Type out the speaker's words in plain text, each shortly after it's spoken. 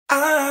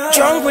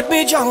Drunk with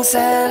me drunk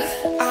self.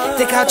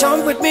 Take a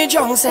jump with me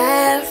drunk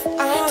self.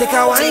 Take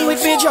a wine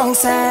with me drunk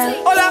self.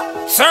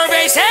 Hola.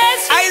 Survey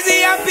says I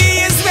see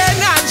happiest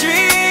when I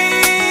drink.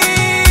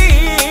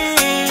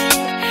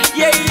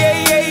 Yeah, yeah,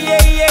 yeah,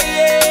 yeah, yeah,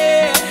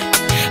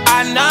 yeah.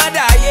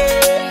 Another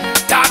year.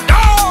 Tado.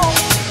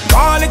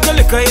 Pour a little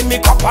liquor in me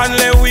cup and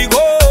let we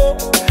go.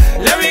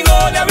 Let we go,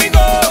 let we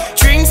go.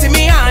 Drinks in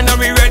me hand and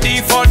we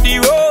ready for the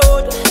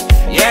road.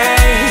 Yeah,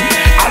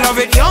 I love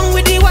it young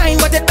with the wine,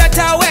 but it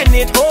better when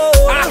it old.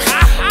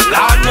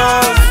 Lord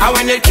knows, and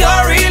when it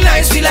cure real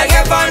nice, feel like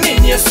heaven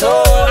in your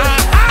soul.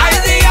 I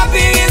the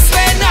happiest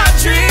when I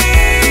drink.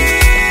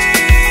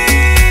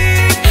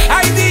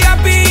 I the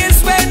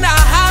happiest when I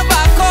have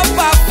a cup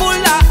full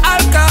of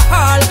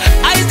alcohol.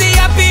 I the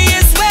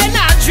happiest when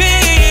I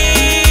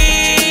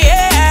drink.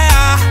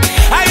 Yeah,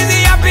 I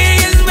the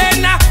happiest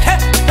when I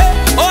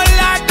oh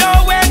Lord,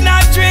 no, when I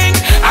drink.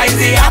 I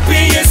the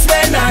happiest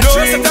when I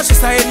drink. No, she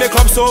stay in the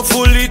club so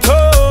full it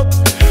up.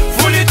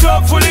 Full it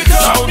up, full it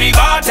up. Shout the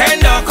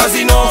bartender, cause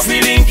he know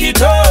fi link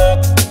it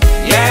up.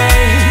 Yeah,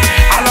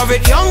 I love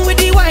it young with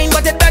the wine,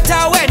 but it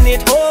better when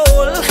it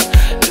old.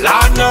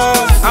 Lord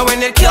knows, and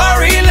when it cure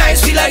real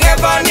nice, feel like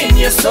heaven in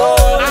your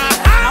soul.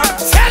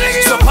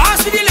 So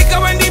pass me the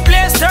liquor when the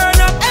place turn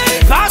up.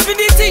 Pass me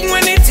the thing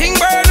when the thing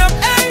burn up.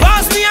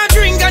 Pass me a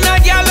drink and a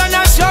girl and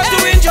a shot to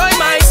enjoy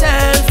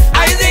myself.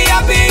 I the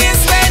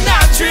happiest when I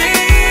drink.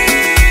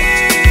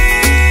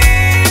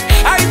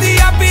 I the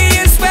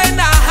happiest when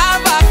I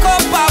have a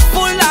cup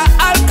full of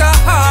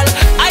alcohol.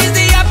 I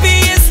the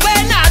happiest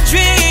when I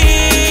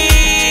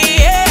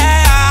drink.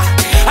 Yeah,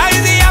 I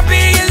the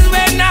happiest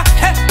when I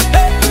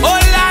oh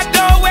Lord,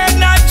 no, when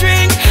I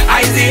drink.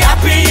 I the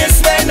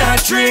happiest when I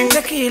drink.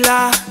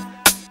 Tequila,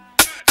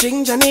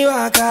 drink Johnny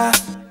Walker.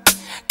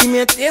 Give me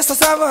a taste of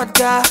some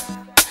vodka.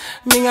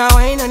 Bring a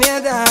wine on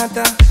your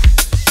daughter.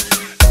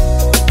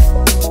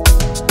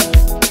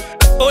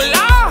 Oh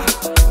Lord.